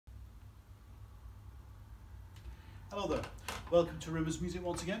Hello there, welcome to River's Music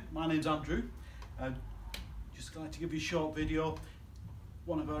once again. My name's Andrew. Just like to give you a short video,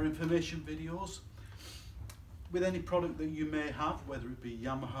 one of our information videos. With any product that you may have, whether it be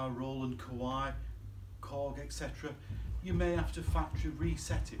Yamaha, Roland, Kawai, Korg, etc., you may have to factory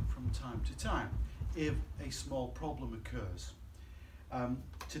reset it from time to time if a small problem occurs.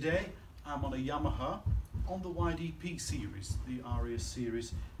 Today I'm on a Yamaha on the Ydp series, the Arias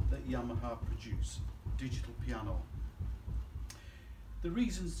series that Yamaha produce, digital piano. The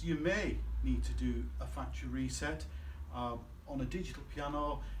reasons you may need to do a factory reset on a digital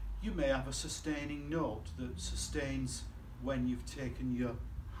piano, you may have a sustaining note that sustains when you've taken your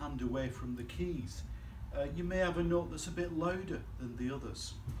hand away from the keys. You may have a note that's a bit louder than the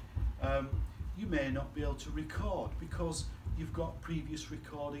others. You may not be able to record because you've got previous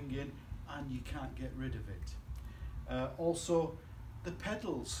recording in and you can't get rid of it. Also, the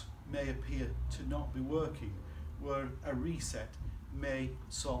pedals may appear to not be working, where a reset may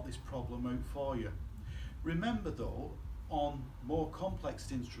sort this problem out for you. Remember though, on more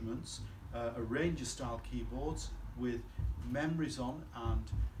complex instruments, arranger style keyboards with memories on and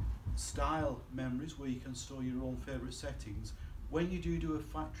style memories where you can store your own favourite settings, when you do a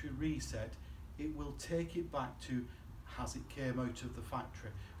factory reset, it will take it back to as it came out of the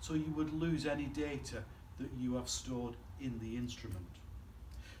factory. So you would lose any data that you have stored in the instrument.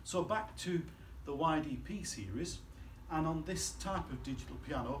 So back to the Ydp series, and on this type of digital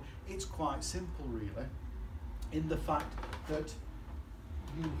piano, it's quite simple really, in the fact that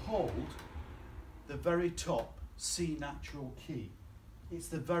you hold the very top C natural key. It's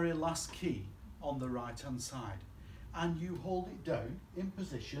the very last key on the right hand side, and you hold it down in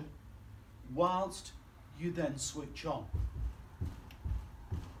position whilst you then switch on.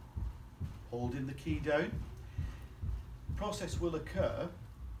 Holding the key down, the process will occur,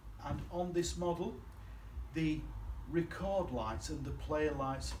 and on this model the record lights and the player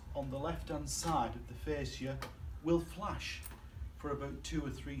lights on the left hand side of the fascia will flash for about 2 or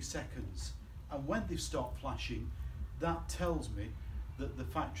 3 seconds, and when they've stopped flashing, that tells me that the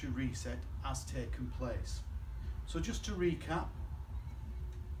factory reset has taken place. So just to recap,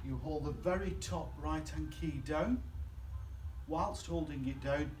 you hold the very top right hand key down, whilst holding it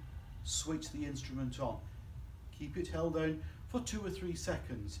down, switch the instrument on. Keep it held down for 2 or 3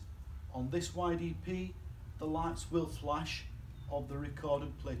 seconds. On this Ydp, the lights will flash of the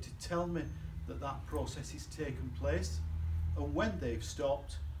recorded play to tell me that that process is taken place, and when they've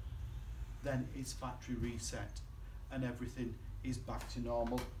stopped, then it's factory reset and everything is back to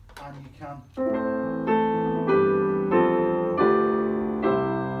normal, and you can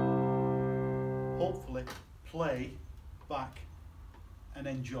hopefully play back and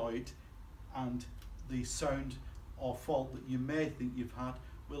enjoy it, and the sound or fault that you may think you've had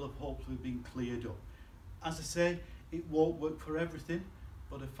will have hopefully been cleared up. As I say, it won't work for everything,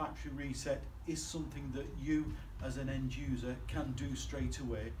 but a factory reset is something that you as an end user can do straight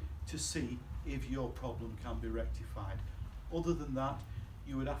away to see if your problem can be rectified. Other than that,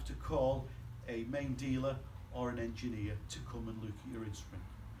 you would have to call a main dealer or an engineer to come and look at your instrument.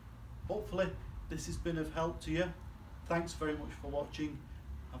 Hopefully this has been of help to you. Thanks very much for watching.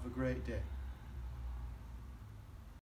 Have a great day.